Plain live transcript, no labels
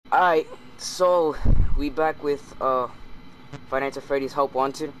Alright, so we back with Five Nights at Freddy's Help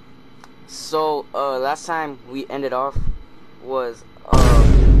Wanted. So last time we ended off was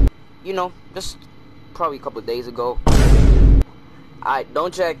just probably a couple of days ago. Alright,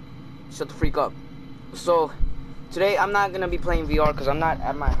 don't check, shut the freak up. So today I'm not gonna be playing VR because I'm not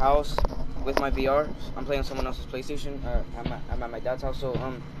at my house with my VR. I'm playing on someone else's PlayStation. I'm at my dad's house, so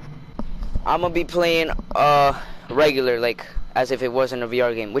I'm gonna be playing regular, like as if it wasn't a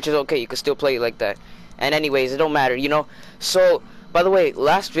VR game, which is okay. You can still play it like that. And anyways, it don't matter, you know. So by the way,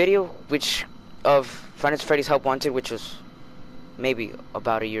 last video, which of Five Nights at Freddy's Help Wanted, which was maybe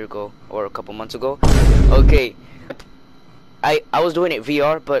about a year ago or a couple months ago. Okay, I was doing it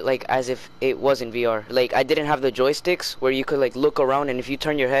VR, but like as if it wasn't VR. Like I didn't have the joysticks where you could like look around, and if you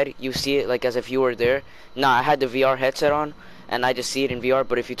turn your head, you see it like as if you were there. Nah, I had the VR headset on, and I just see it in VR.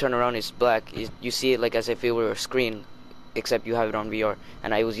 But if you turn around, it's black. You see it like as if it were a screen, except you have it on VR,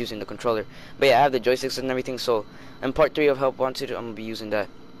 and I was using the controller. But yeah, I have the joysticks and everything. So in part 3 of Help Wanted, I'm gonna be using that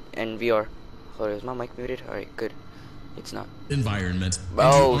in VR. Hold on, is my mic muted? All right, good. It's not. Environment.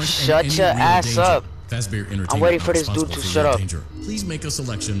 Bro, shut your ass up. I'm waiting for this dude to shut up. Please make a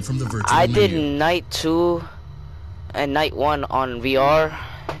selection from the virtual I did menu. night 2 and night 1 on VR.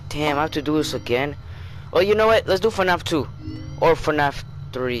 Damn, I have to do this again. Well, you know what? Let's do FNAF 2 or FNAF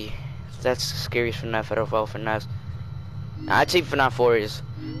 3. That's the scariest FNAF out of all FNAFs. I'd say FNAF 4 is,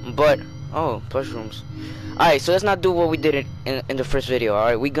 but oh, mushrooms. Alright, so let's not do what we did in the first video.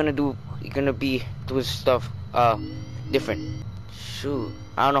 Alright, we're gonna be doing stuff different. Shoot,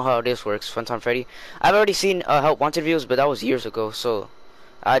 I don't know how this works. Funtime Freddy. I've already seen Help Wanted videos, but that was years ago, so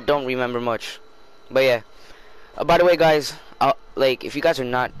I don't remember much. But yeah. By the way, guys, like if you guys are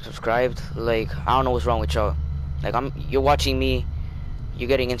not subscribed, like I don't know what's wrong with y'all. Like you're watching me, you're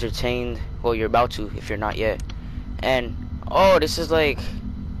getting entertained. Well, you're about to if you're not yet. And oh, this is like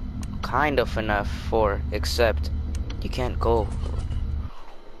kind of FNAF 4, except you can't go.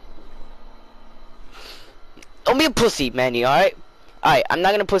 Don't be a pussy, Manny. Alright? Alright, I'm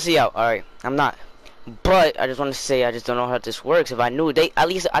not gonna pussy out. Alright, I'm not. But I just want to say I just don't know how this works. If I knew, at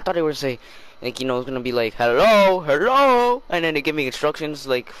least I thought they were say, like, you know, it's gonna be like hello, hello, and then they give me instructions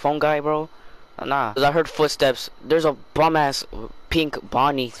like phone guy, bro. Nah, 'cause I heard footsteps. There's a bum ass pink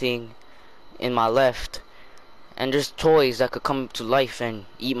Bonnie thing in my left. And there's toys that could come to life and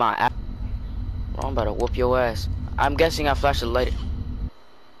eat my ass. Bro, I'm about to whoop your ass. I'm guessing I flashed the light.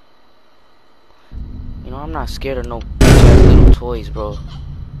 You know, I'm not scared of no little toys, bro.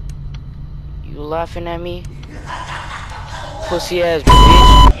 You laughing at me? Pussy ass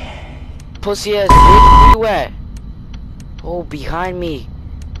bitch. Pussy ass bitch, where you at? Oh, behind me.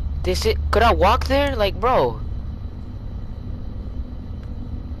 Could I walk there? Like, bro.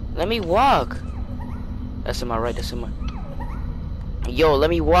 Let me walk. That's in my right, that's in my... Yo,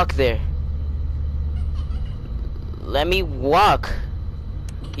 let me walk there. Let me walk.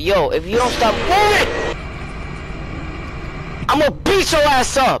 Yo, if you don't stop moving, I'm gonna beat your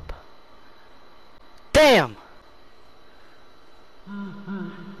ass up. Damn.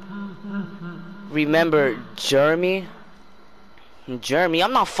 Remember Jeremy? Jeremy,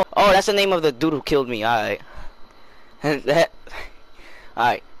 I'm not oh, that's the name of the dude who killed me. Alright.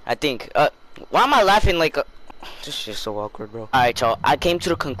 Alright, I think. Why am I laughing like a... This shit's so awkward, bro. Alright, y'all. I came to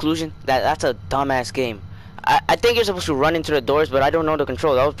the conclusion that that's a dumbass game. I think you're supposed to run into the doors, but I don't know the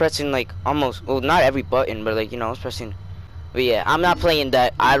controls. I was pressing like almost... Well, not every button, but like, you know, I was pressing... But yeah, I'm not playing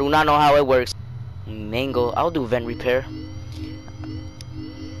that. I do not know how it works. Mango. I'll do vent repair.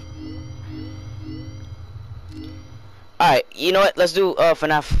 Alright, you know what? Let's do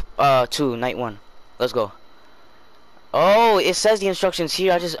FNAF 2, night 1. Let's go. Oh, it says the instructions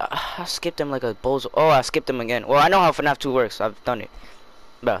here. I skipped them like a bozo. Oh, I skipped them again. Well, I know how FNAF 2 works. I've done it.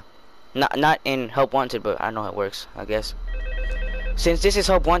 But not in Help Wanted, but I know how it works, I guess. Since this is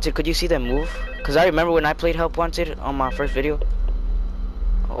Help Wanted, could you see them move? Because I remember when I played Help Wanted on my first video.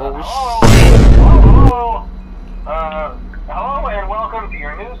 Oh, hello. Hello and welcome to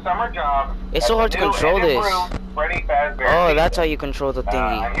your new summer job. It's so hard to control this. Oh, that's how you control the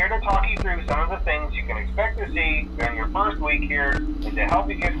thingy. I'm here to talk you through some of the things you can expect to see during your first week here and to help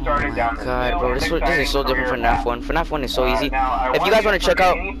you get started down the God, bro, this is so different from FNAF 1. FNAF 1 is so easy. If you guys want to check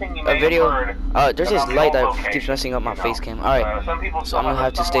out a video, there's this light that keeps messing up my face cam. Alright, so I'm going to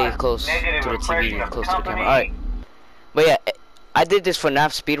have to stay close to the TV, close to the camera. Alright, but yeah, I did this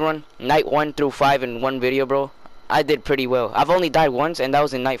FNAF speedrun, night 1 through 5 in one video, bro. I did pretty well. I've only died once, and that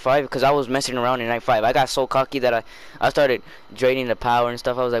was in night 5 because I was messing around in night 5. I got so cocky that I started draining the power and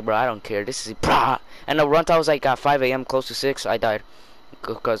stuff. I was like, bro, I don't care. This is brah. And the run was like at 5 a.m. close to 6. I died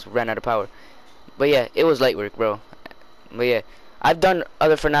because ran out of power. But yeah, it was light work, bro. But yeah, I've done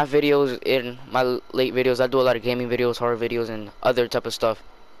other FNAF videos in my late videos. I do a lot of gaming videos, horror videos, and other type of stuff.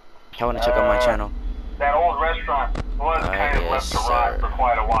 I want to check out my channel. That old restaurant was kind of left to rot for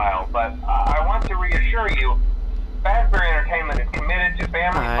quite a while, but I want to reassure you, Fazbear Entertainment is committed to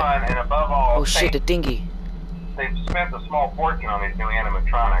family fun and above all, oh shit, the thingy. They've spent a small fortune on these new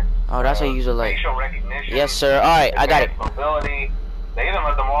animatronics. Oh, that's how you use a light. Facial recognition. Yes, sir. All right, I got it. Mobility. They even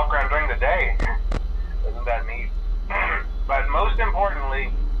let them walk around during the day. Isn't that neat? But most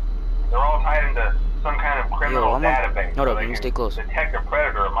importantly, they're all tied into some kind of criminal database. No, let me stay close. Detect a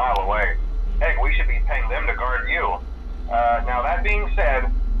predator a mile away. Heck, we should be paying them to guard you. Now that being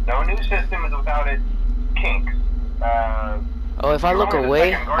said, no new system is without its kinks. Oh, if I look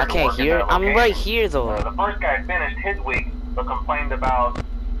away, I can't hear. I'm right here though. The first guy finished his week, but complained about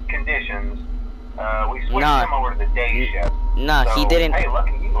conditions. We switched him over to the day shift. Nah, so, he didn't. Hey,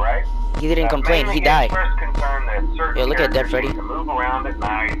 lucky you, right? He didn't complain. He died. Yeah, look at that, Freddy. To move around at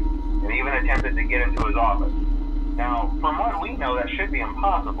night, and even attempted to get into his office. Now, from what we know, that should be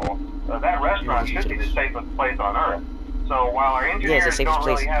impossible. That restaurant should be the safest place on Earth. So while our engineers don't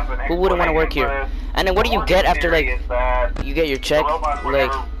really have an explanation, who wouldn't want to work here? And then what do you get after, like, you get your check?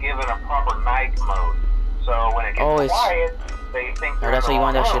 Like, given a proper night mode. So when it gets quiet, they think they're that's how you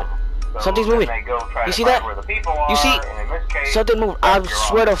want that shit. So something's moving. You see that? You see? Something moved. I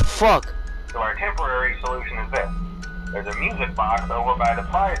swear to fuck. So our temporary solution is this. There's a music box over by the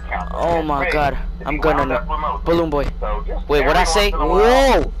prize counter. Oh my god. I'm gonna Balloon Boy. So wait, what'd I say?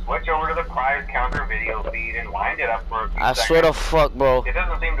 Whoa! Switch over to the prize counter video feed and wind it up for a few I swear to fuck, bro. It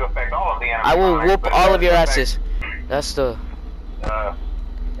doesn't seem to affect all of the animatronics. I will whoop all of your asses. That's the...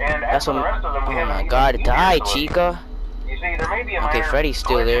 and as for the rest of them, we oh my god, die, Chica. You see, there may be a okay, Freddy's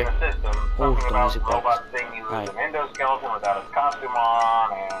still there. Oh, the music box. Thing uses an endoskeleton without his costume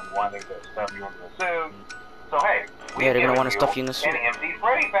on and wanting to stuff you into a suit. So hey, yeah, they're gonna want to stuff you in the suit. An empty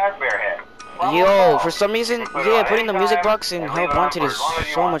Freddy Fazbear head. Yo, for some reason, yeah, putting the music box in Help Wanted is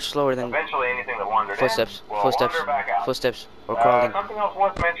so much slower than footsteps, or crawling. Something else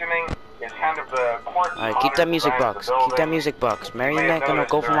worth mentioning is kind of the quirky. Alright, keep that music box. Keep that music box. Marionette gonna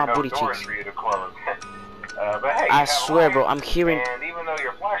go for my booty cheeks. But hey, I swear, bro, I'm hearing. And even though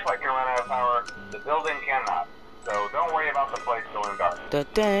your flashlight can run out of power, the building cannot. So don't worry about the place going dark. Well,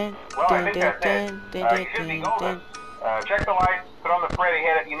 I think that's it. You should be golden. Check the lights, put on the Freddy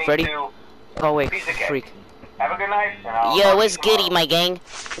head if you need to. Oh wait, freak. Have a good night. Yo, what's goody, my gang?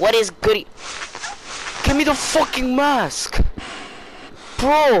 What is goody? Give me the fucking mask,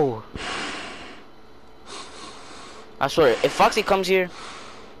 bro. I swear, if Foxy comes here.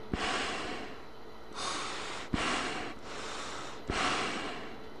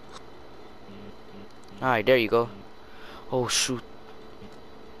 Alright, there you go. Oh shoot.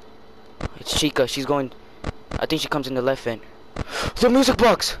 It's Chica, she's going. I think she comes in the left end. The music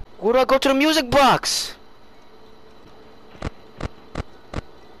box! Where do I go to the music box?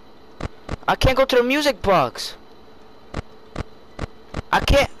 I can't go to the music box. I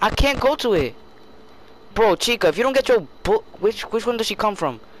can't go to it. Bro, Chica, if you don't get your which one does she come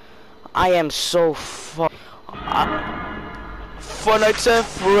from? I am so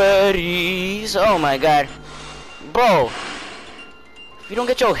FNAGHTS@FREDDYS. Oh my god. Bro, if you don't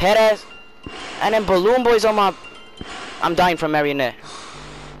get your head ass, and then Balloon Boy's on my... I'm dying from Marionette.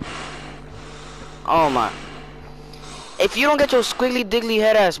 Oh my. If you don't get your squiggly diggly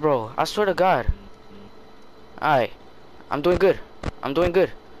head ass, bro, I swear to god. Alright, I'm doing good. I'm doing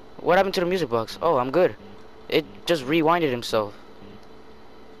good. What happened to the music box? Oh, I'm good. It just rewinded himself.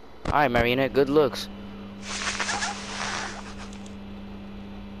 Alright, Marionette, good looks.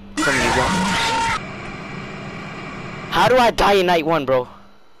 From you go. How do I die in night 1, bro?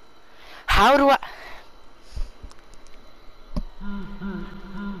 How do I...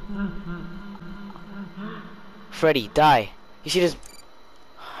 Freddy, die. You see this?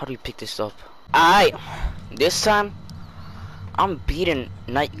 How do you pick this up? Alright, this time I'm beating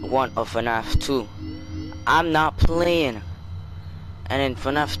night 1 of FNAF 2. I'm not playing. And then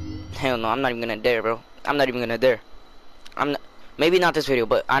FNAF, hell no, I'm not even gonna dare, bro. I'm not even gonna dare. I'm not, maybe not this video,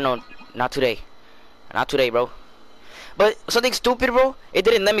 but I know not today. Not today, bro. But something stupid, bro. It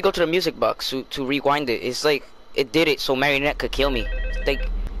didn't let me go to the music box to rewind it. It's like it did it so Marionette could kill me. It's like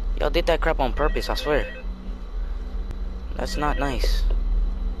y'all did that crap on purpose, I swear. That's not nice.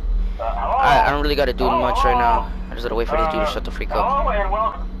 I don't really gotta do much right now. I just gotta wait for this dude to shut the freak up.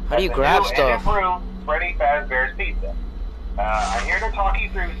 How do you grab stuff? Freddy Fazbear's Pizza. I'm here to talk you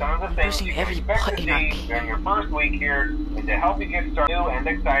through some of the things you can expect to see during your first week here and to help you get started on a new and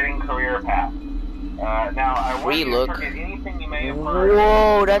exciting career path. Now, I want you to forget anything you may have heard.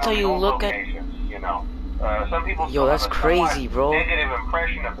 Whoa, that's how you look at... You know, Some people Yo, that's crazy, bro. Negative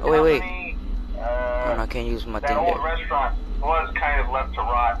impression of the wait. company. Oh, no, I can't use my That thing old there. restaurant was kind of left to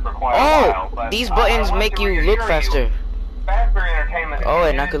rot for quite a while. But These buttons make you look faster. Fazbear Entertainment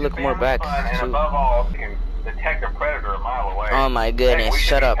And I could look more back, and too. above all, you can detect a predator a mile away. Oh my goodness, Heck, we should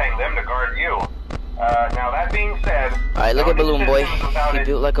shut be up. paying them to guard you. Now that being said, Alright, look at Balloon Boy. He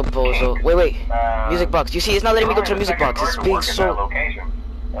built like a bozo. Wait. Music box. You see, it's not letting me go to the music box. It's being so...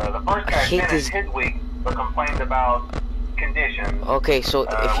 The first guy hate this. his week, but complained about conditions. Okay, so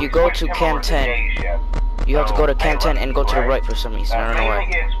if you go to Cam 10, you have to go to Cam 10 and go to the right for some reason. I don't know why.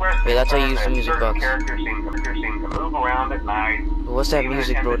 Yeah, that's how you use the music box. Characters seem to move around at night. What's that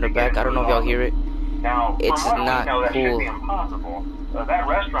music, bro, in the back? I don't know if y'all hear it. Now, It's from what not we know, that cool. should be impossible. That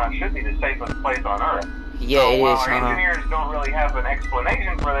restaurant should be the safest place on Earth. Yeah, so it while is, our engineers don't really have an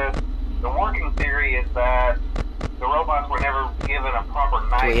explanation for this, the working theory is that the robots were never given a proper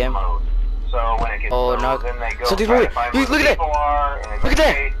night 2 a.m. mode. So when it gets Oh, low, no. then they go Something's try to moving. find Look where at the that. people are, and in Look at this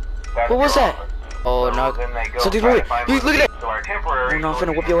that. case, that's What was their that? office. Oh, So no. then they go Something's try to moving. find Look where at that. So our temporary Oh, no, I'm finna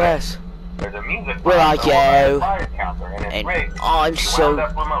solution whoop your is ass. there's a music Where are box you? over by the prize counter, and it's And rigged. I'm You so... wound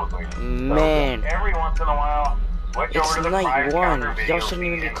up remotely. Man. So every once in a while, switch It's over to the night prize one. counter video Y'all shouldn't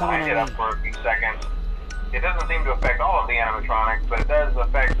even be feed and coming wind at it up me. for a few seconds. It doesn't seem to affect all of the animatronics, but it does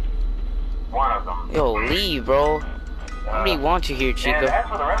affect one of them. Yo, leave, bro. I don't really want you here, And Chica. as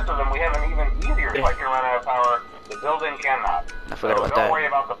for the rest of them, we have an even easier fight to run out of power. The building cannot. I forgot about don't that. worry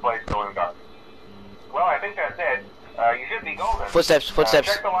about the place going dark. Well, I think that's it. You should be golden. Footsteps. Check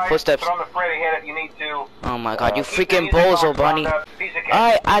the lights, Footsteps. Put on the Freddy head if you need to. Oh my god, you Keep the freaking music box bozo, bunny. wound up. Piece of cake.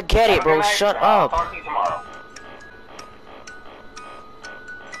 Alright, I get Have it, a bro. good night. Shut I'll up. talk to you tomorrow.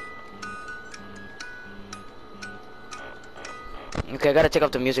 Okay, I gotta take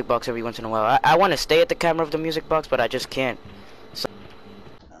off the music box every once in a while. I want to stay at the camera of the music box, but I just can't. So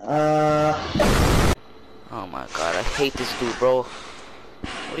oh my god, I hate this dude, bro.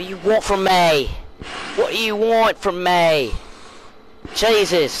 What do you want from me? What do you want from me?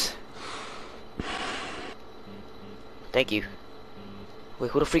 Jesus. Thank you.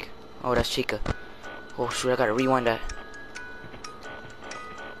 Wait, who the freak? Oh, that's Chica. Oh shoot, I gotta rewind that.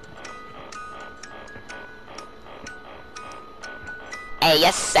 Hey,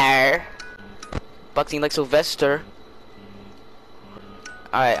 yes sir. Boxing like Sylvester.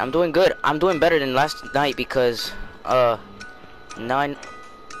 Alright, I'm doing good. I'm doing better than last night because now did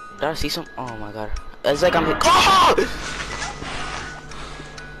I see some? Oh my god. It's like I'm hit. Oh!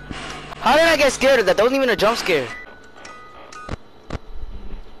 How did I get scared of that? That wasn't even a jump scare.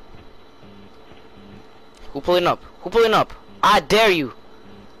 Who pulling up? Who pulling up? I dare you.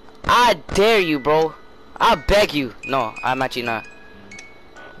 I dare you, bro. I beg you. No, I'm actually not.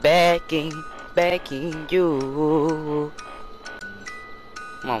 Begging you.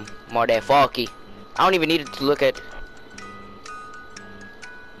 Come on, more that funky. I don't even need it to look at.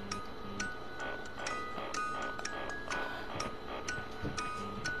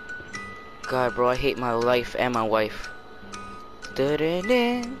 God, bro, I hate my life and my wife. Bro,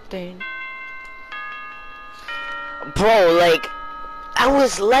 like, that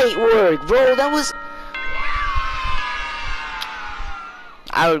was light work, bro. That was.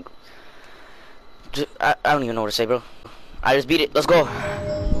 I don't even know what to say, bro. I just beat it. Let's go.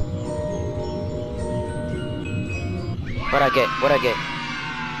 What'd I get? What'd I get?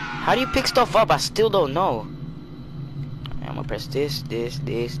 How do you pick stuff up? I still don't know. I'm gonna press this.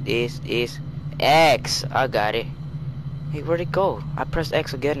 X. I got it. Hey, where'd it go? I pressed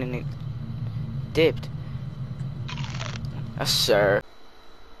X again and it dipped. Yes, sir.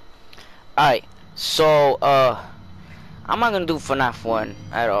 Alright. So, I'm not gonna do FNAF 1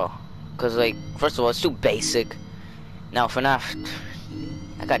 at all. Cause, like, first of all, it's too basic. Now, FNAF,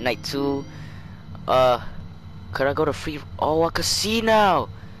 I got night 2. Could I go to free? Oh, I could see now.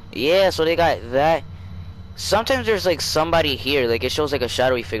 Yeah, so they got that. Sometimes there's like somebody here, like it shows like a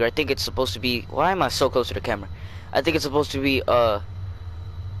shadowy figure. I think it's supposed to be. Why am I so close to the camera? I think it's supposed to be oh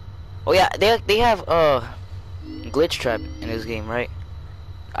yeah, they have glitch trap in this game, right?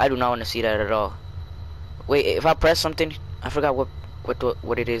 I do not want to see that at all. Wait, if I press something, I forgot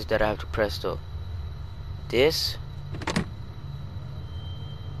what it is that I have to press though. This.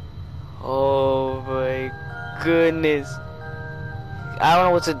 Oh my goodness. I don't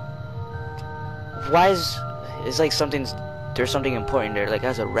know what to. Why is it's like there's something important there, like it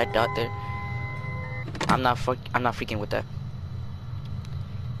has a red dot there. I'm not freaking with that.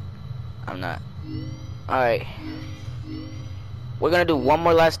 I'm not. Alright, we're gonna do one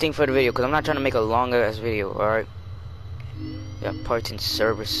more last thing for the video because I'm not trying to make a longer ass video. Alright, got parts and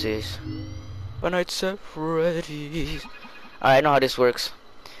services. FNAFHELP. Alright, I know how this works.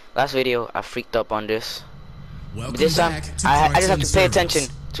 Last video I freaked up on this. Welcome This time, back to I Parts just have and to pay Service.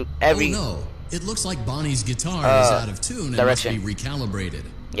 attention to every Oh no, it looks like Bonnie's guitar is out of tune and direction. must be recalibrated.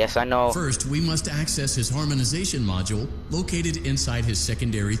 Yes, I know. First, we must access his harmonization module located inside his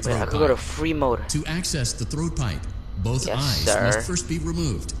secondary Wait, throat I pipe. could go to free mode. To access the throat pipe, both Yes, eyes sir. must first be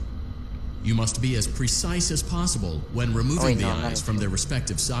removed. You must be as precise as possible when removing wait, the no, eyes from their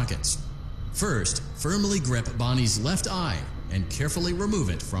respective sockets. First, firmly grip Bonnie's left eye and carefully remove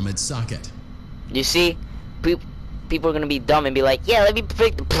it from its socket. You see, people are gonna be dumb and be like, "Yeah, let me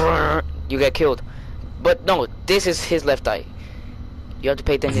pick the." You get killed. But no, this is his left eye. You have to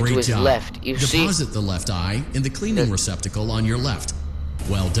pay attention to Great his job. left. You see? Deposit the left eye in the cleaning receptacle on your left.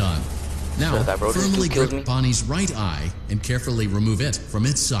 Well done. Now, So that bro just firmly killed grip me. Bonnie's right eye and carefully remove it from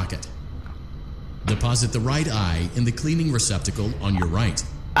its socket. Deposit the right eye in the cleaning receptacle on your right.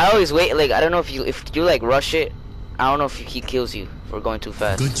 I always wait. Like, I don't know if you like rush it. I don't know if he kills you for going too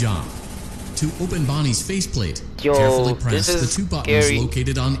fast. Good job. To open Bonnie's faceplate, Yo, carefully press this the is 2 buttons scary.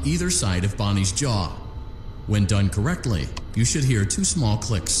 located on either side of Bonnie's jaw. When done correctly, you should hear 2 small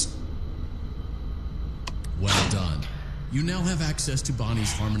clicks. Well done. You now have access to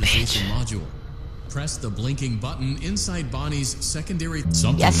Bonnie's harmonization module. Press the blinking button inside Bonnie's secondary.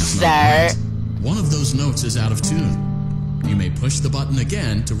 Something Yes, is not sir. right. One of those notes is out of tune. You may push the button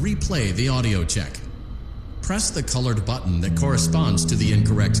again to replay the audio check. Press the colored button that corresponds to the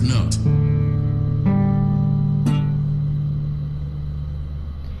incorrect note.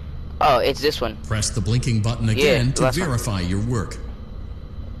 Oh, it's this one. Press the blinking button again the to last one. verify your work.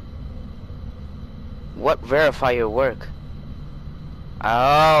 What verify your work?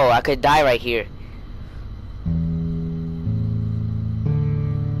 Oh, I could die right here.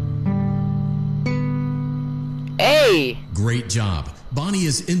 Hey! Great job. Bonnie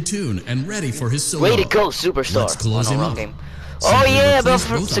is in tune and ready for his solo. Way to go, superstar. Let's close Oh, no, him wrong up. game. Simply Oh yeah, replace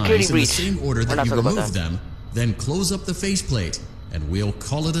but both security eyes in breach. the same order We're that not you talking about removed that. them, then close up the faceplate, and we'll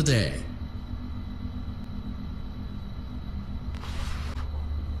call it a day.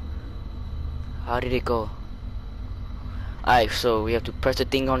 How did it go? Alright, so we have to press the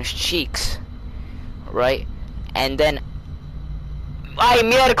thing on his cheeks, right? And then, ay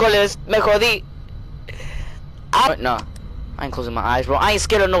miércoles, me jodí. No, I ain't closing my eyes, bro. I ain't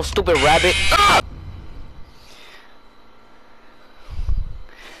scared of no stupid rabbit. Ah!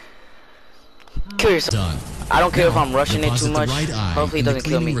 Kill yourself. Done. I don't care if Now, I'm rushing it deposit too the much. right eye Hopefully it in the doesn't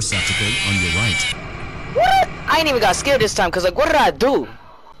kill cleaning me. receptacle on your right. What? I ain't even got scared this time, cause like, what did I do?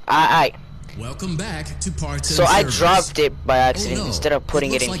 I Welcome back to Parts So and I Service. dropped it by accident Oh, no. instead of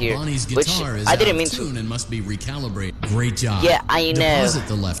putting it looks in like here, Bonnie's which guitar is I didn't out mean of to. tune and must be recalibrated. Great job. Yeah, I know. Deposit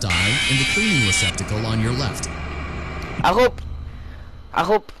the left eye in the cleaning receptacle on your left. I hope.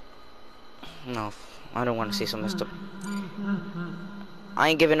 No, I don't want to say something messed up. I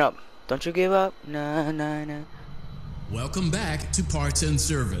ain't giving up. Don't you give up? Nah, nah, nah. Welcome back to Parts and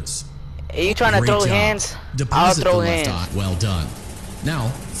Service. Are you trying to Great throw job. hands? I'll Deposit throw the left hands. eye. Well done. Now,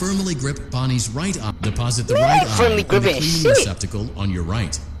 firmly grip Bonnie's right eye. Deposit the right eye firmly in the gripping cleaning shit. receptacle on your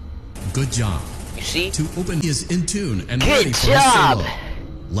right. Good job. You see? To open, he is in tune and Good ready for job. his solo.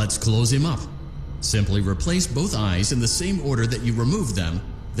 Let's close him up. Simply replace both eyes in the same order that you removed them,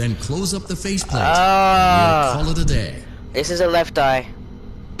 then close up the faceplate. Ah. We'll call it a day. This is the left eye.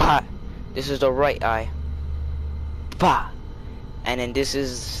 Bah. This is the right eye. Bah. And then this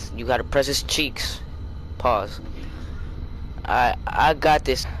is, you gotta press his cheeks. Pause. I got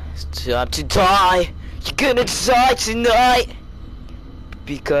this. It's time to die. You're gonna die tonight.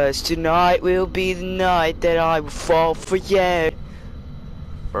 Because tonight will be the night that I will fall for you.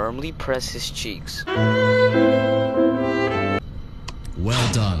 Firmly press his cheeks.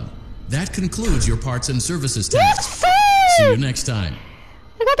 Well done. That concludes your Parts and Services Yes, task. sir! See you next time.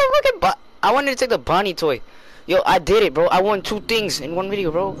 I got the fucking I wanted to take the Bonnie toy. Yo, I did it, bro. I won 2 things in one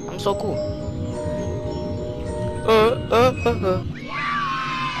video, bro. I'm so cool.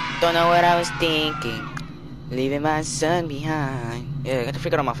 Don't know what I was thinking. Leaving my son behind. Yeah, I got the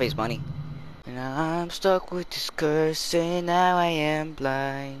freak out on my face, Bonnie. And I'm stuck with this curse, and now I am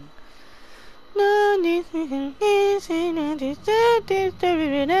blind. Won't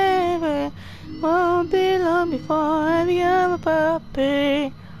be long before I become a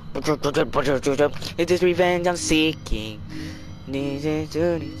puppy. It is revenge I'm seeking.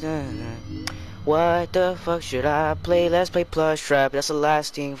 What the fuck should I play? Let's play Plush Trap. That's the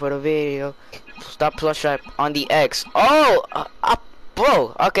last thing for the video. Stop Plush Trap on the X. Oh,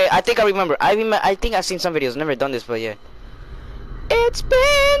 bro. Okay, I think I remember. I think I've seen some videos. Never done this, but yeah. It's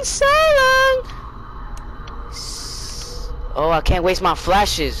been so long. Oh, I can't waste my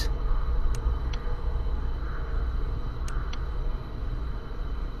flashes.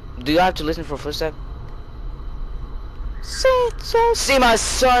 Do you have to listen for a footstep? See my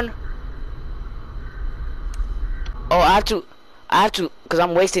son. Oh, I have to, cause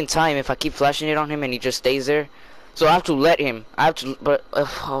I'm wasting time if I keep flashing it on him and he just stays there. So I have to let him. But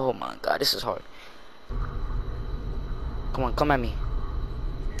oh my God, this is hard. Come on, come at me.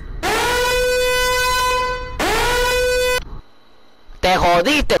 Te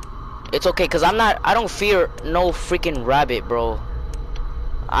jodiste. It's okay, cause I don't fear no freaking rabbit, bro.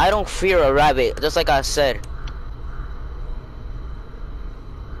 I don't fear a rabbit, just like I said.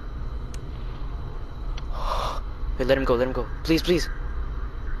 Hey, let him go, please, please.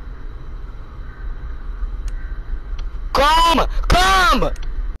 Come!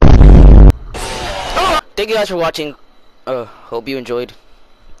 Oh! Thank you guys for watching. Hope you enjoyed.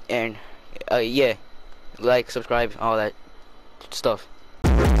 And, yeah. Like, subscribe, all that stuff.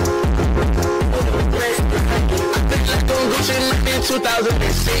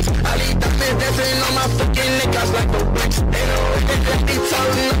 2006, I leave the fence dancing on my fucking niggas like the bricks. They don't be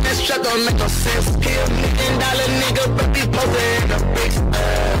talking, this shit don't make no sense. He $1 million nigga, but be posted in the bricks.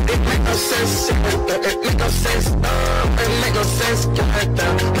 It make no sense, it make no sense, it make no sense,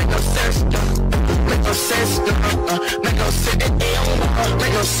 make no sense, make no sense, make no sense, it make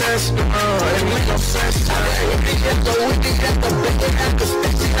no sense, it make no sense.